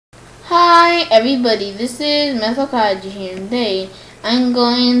Hi everybody, this is Methokaji here, and today I'm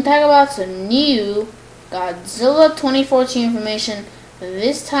going to talk about some new Godzilla 2014 information.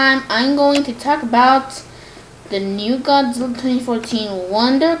 This time I'm going to talk about the new Godzilla 2014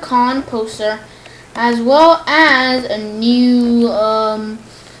 WonderCon poster, as well as a new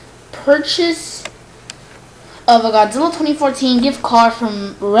purchase of a Godzilla 2014 gift card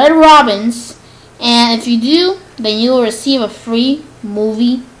from Red Robin's, and if you do, then you will receive a free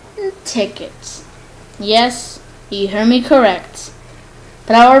movie tickets. Yes, you heard me correct.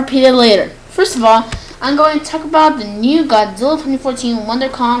 But I'll repeat it later. First of all, I'm going to talk about the new Godzilla 2014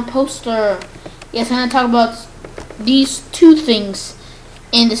 WonderCon poster. Yes, I'm going to talk about these two things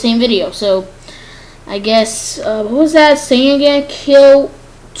in the same video. So, I guess, what was that saying again? Kill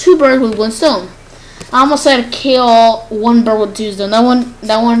two birds with one stone. I almost said kill one bird with two stones. That one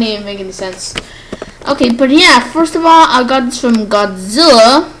didn't even make any sense. Okay, but yeah, first of all, I got this from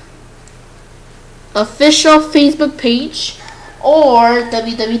Godzilla official Facebook page, or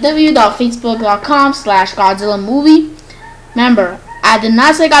www.facebook.com/Godzilla movie. Remember, I did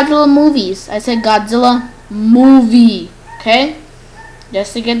not say Godzilla movies, I said Godzilla movie. Okay,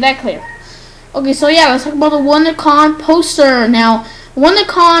 just to get that clear. Okay, so yeah, let's talk about the WonderCon poster. Now,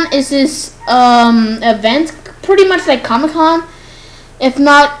 WonderCon is this event, pretty much like Comic-Con, if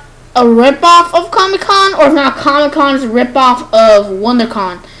not a ripoff of Comic-Con, or if not Comic-Con is a ripoff of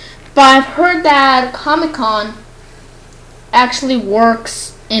WonderCon. But I've heard that Comic-Con actually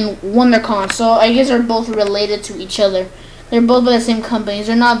works in WonderCon, so I guess they're both related to each other. They're both by the same companies.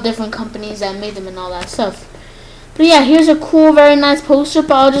 They're not different companies that made them and all that stuff. But yeah, here's a cool, very nice poster,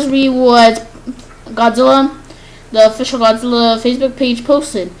 but I'll just read what Godzilla, the official Godzilla Facebook page,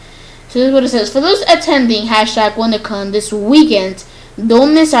 posted. So this is what it says. For those attending #WonderCon this weekend,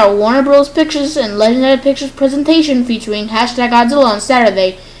 don't miss our Warner Bros. Pictures and Legendary Pictures presentation featuring #Godzilla on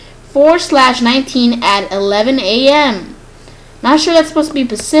Saturday, 4/19 at 11 a.m. Not sure that's supposed to be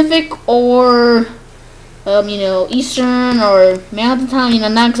Pacific or, Eastern or Mountain Time.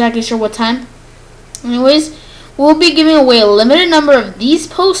 Not exactly sure what time. Anyways, we'll be giving away a limited number of these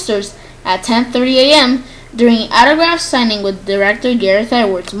posters at 10:30 a.m. during autograph signing with director Gareth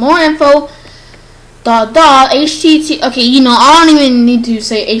Edwards. More info. HTT. Okay, I don't even need to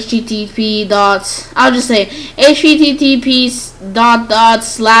say HTTP dots. I'll just say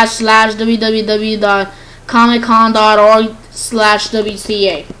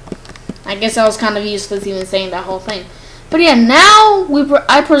http://www.comiccon.org/WTA. I guess that was kind of useless even saying that whole thing. But yeah, now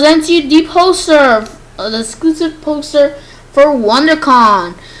I present to you the poster, the exclusive poster for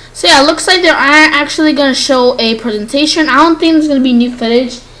WonderCon. So yeah, it looks like they're actually gonna show a presentation. I don't think there's gonna be new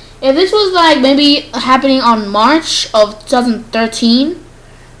footage. If this was like maybe happening on March of 2013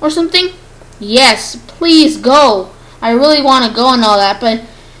 or something, yes, please go. I really want to go and all that,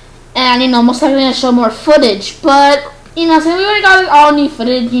 and most likely gonna show more footage. But so we already got all new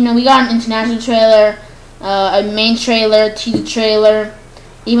footage. We got an international trailer, a main trailer, teaser trailer,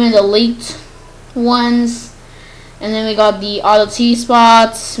 even the leaked ones, and then we got all the TV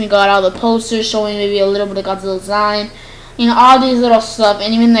spots. We got all the posters showing maybe a little bit of Godzilla design. All these little stuff,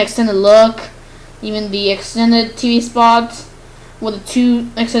 and even the extended look, even the extended TV spots, with the 2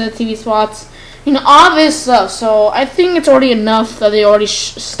 extended TV spots, all this stuff. So I think it's already enough that they already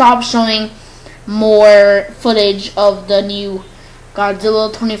stopped showing more footage of the new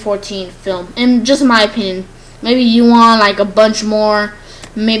Godzilla 2014 film. In just my opinion, maybe you want like a bunch more.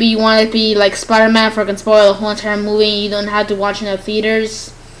 Maybe you want it to be like Spider-Man, for it can spoil the whole entire movie. You don't have to watch it in the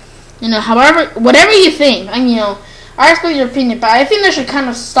theaters. However, whatever you think, I respect your opinion, but I think they should kind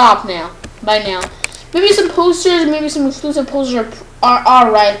of stop by now. Maybe some posters, maybe some exclusive posters are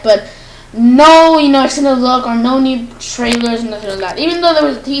alright, but no, extended look or no new trailers, nothing like that. Even though there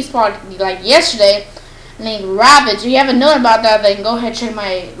was a TV spot like yesterday named Ravage. If you haven't known about that, then go ahead and check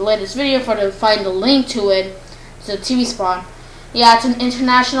my latest video to find the link to it. It's a TV spot. Yeah, it's an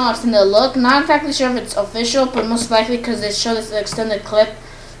international extended look. Not exactly sure if it's official, but most likely because they showed this extended clip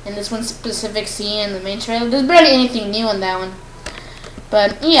in this one specific scene in the main trailer. There's barely anything new in that one.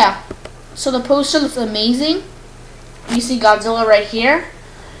 But yeah, so the poster looks amazing. You see Godzilla right here.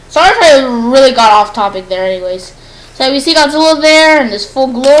 Sorry if I really got off topic there anyways. So we see Godzilla there in this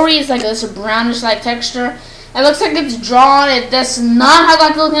full glory. It's like this brownish like texture. It looks like it's drawn. That's not how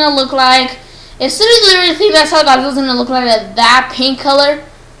Godzilla's gonna look like. As soon as you literally think that's how Godzilla's gonna look like, that pink color,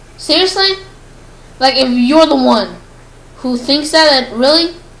 seriously? Like, if you're the one who thinks that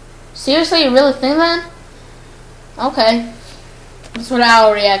really? Seriously, you really think that? Okay. That's what I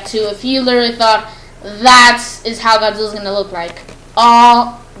would react to if you literally thought that is how Godzilla's gonna look like.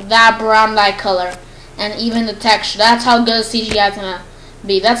 All that brown light color. And even the texture. That's how good CGI is gonna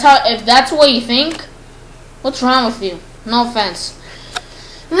be. That's how. If that's what you think, what's wrong with you? No offense.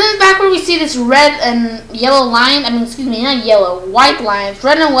 And then back where we see this red and yellow line. I mean, excuse me, not yellow, white lines.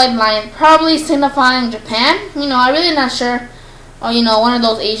 Red and white line, probably signifying Japan. You know, I'm really not sure. Or you know, one of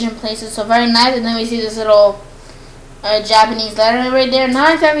those Asian places. So very nice. And then we see this little Japanese letter right there.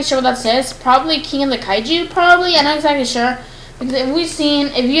 Not exactly sure what that says. Probably King of the Kaiju. Probably. I'm not exactly sure. Because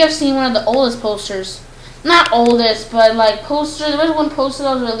if you have seen one of the oldest posters, not oldest, but like posters. There was one poster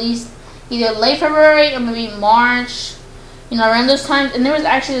that was released either late February or maybe March. You know, around those times, and there was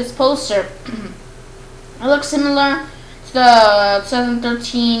actually this poster. It looks similar to the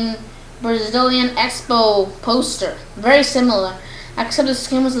 2013 Brazilian Expo poster. Very similar, except the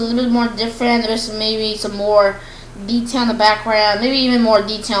skin was a little bit more different. There was maybe some more detail in the background, maybe even more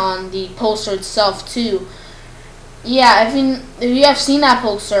detail on the poster itself too. Yeah, if you have seen that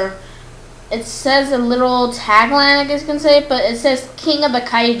poster, it says a little tagline, I guess you can say, but it says King of the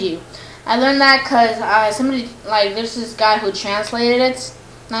Kaiju. I learned that because somebody, like, there's this guy who translated it.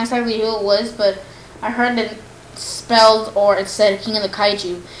 Not exactly who it was, but I heard it spelled or it said King of the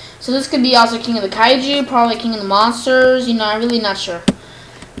Kaiju. So this could be also King of the Kaiju, probably King of the Monsters. You know, I'm really not sure.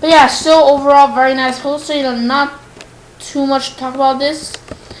 But yeah, still overall very nice poster. You know, not too much to talk about this.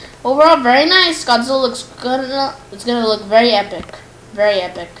 Overall, very nice. Godzilla looks good. It's gonna look very epic. Very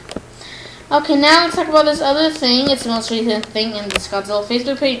epic. Okay, now let's talk about this other thing. It's the most recent thing in this Godzilla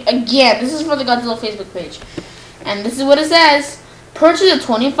Facebook page. Again, this is for the Godzilla Facebook page. And this is what it says. Purchase a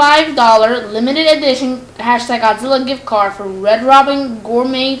 $25 limited edition #Godzilla gift card for Red Robin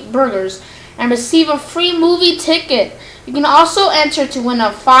Gourmet Burgers and receive a free movie ticket. You can also enter to win a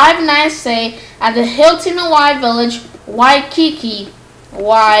 5-night stay at the Hilton Hawaii Village, Waikiki,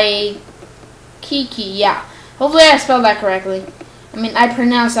 yeah. Hopefully I spelled that correctly. I mean, I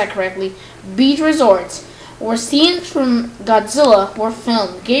pronounced that correctly. Beach resorts where scenes from Godzilla were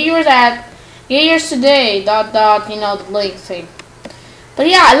filmed. Get yours today. ... You know, the link thing. But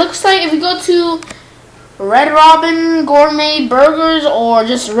yeah, it looks like if you go to Red Robin Gourmet Burgers or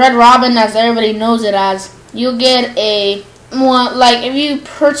just Red Robin as everybody knows it as, you'll get a like if you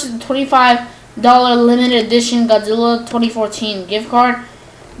purchase a $25 limited edition Godzilla 2014 gift card,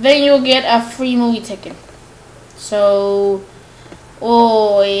 then you'll get a free movie ticket. So,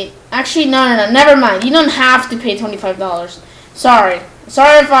 oh wait, actually no, never mind. You don't have to pay $25. Sorry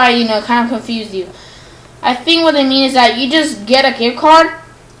if I kind of confused you. I think what they mean is that you just get a gift card,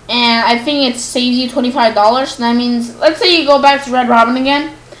 and I think it saves you $25. That means, let's say you go back to Red Robin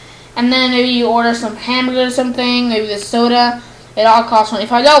again, and then maybe you order some hamburgers or something, maybe the soda. It all costs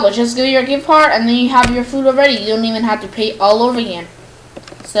 $25. Just give your gift card, and then you have your food already. You don't even have to pay all over again.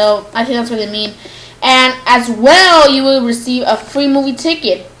 So I think that's what they mean. And as well, you will receive a free movie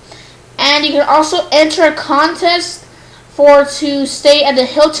ticket. And you can also enter a contest to stay at the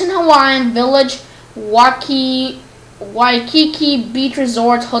Hilton Hawaiian Village Waikiki Beach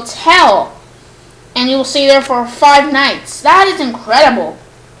Resort Hotel. And you will stay there for 5 nights. That is incredible.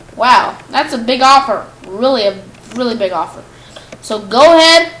 Wow, that's a big offer. Really, a really big offer. So go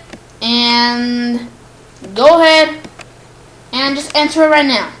ahead and just enter it right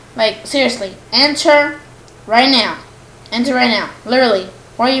now. Like, seriously, enter right now. Enter right now. Literally.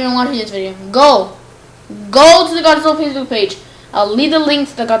 Or even watching this video. Go to the Godzilla Facebook page. I'll leave the link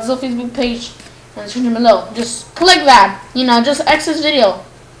to the Godzilla Facebook page in the description below. Just click that. Just exit this video.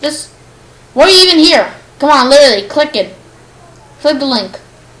 Just, why are you even here? Come on, literally, click it. Click the link.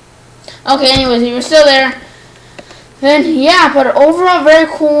 Okay, anyways, if you're still there, then yeah, but overall very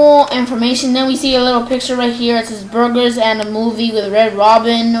cool information. Then we see a little picture right here. It says burgers and a movie with Red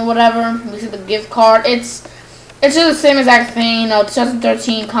Robin or whatever. We see the gift card. It's just the same exact thing,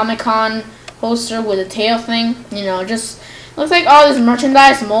 2013 Comic-Con poster with a tail thing. Just looks like all this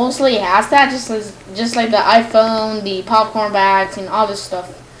merchandise mostly has that, just like the iPhone, the popcorn bags, and all this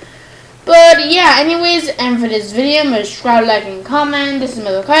stuff. But yeah, anyways, and for this video, subscribe, like, and comment. This is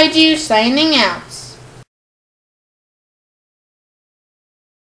Kaiju signing out.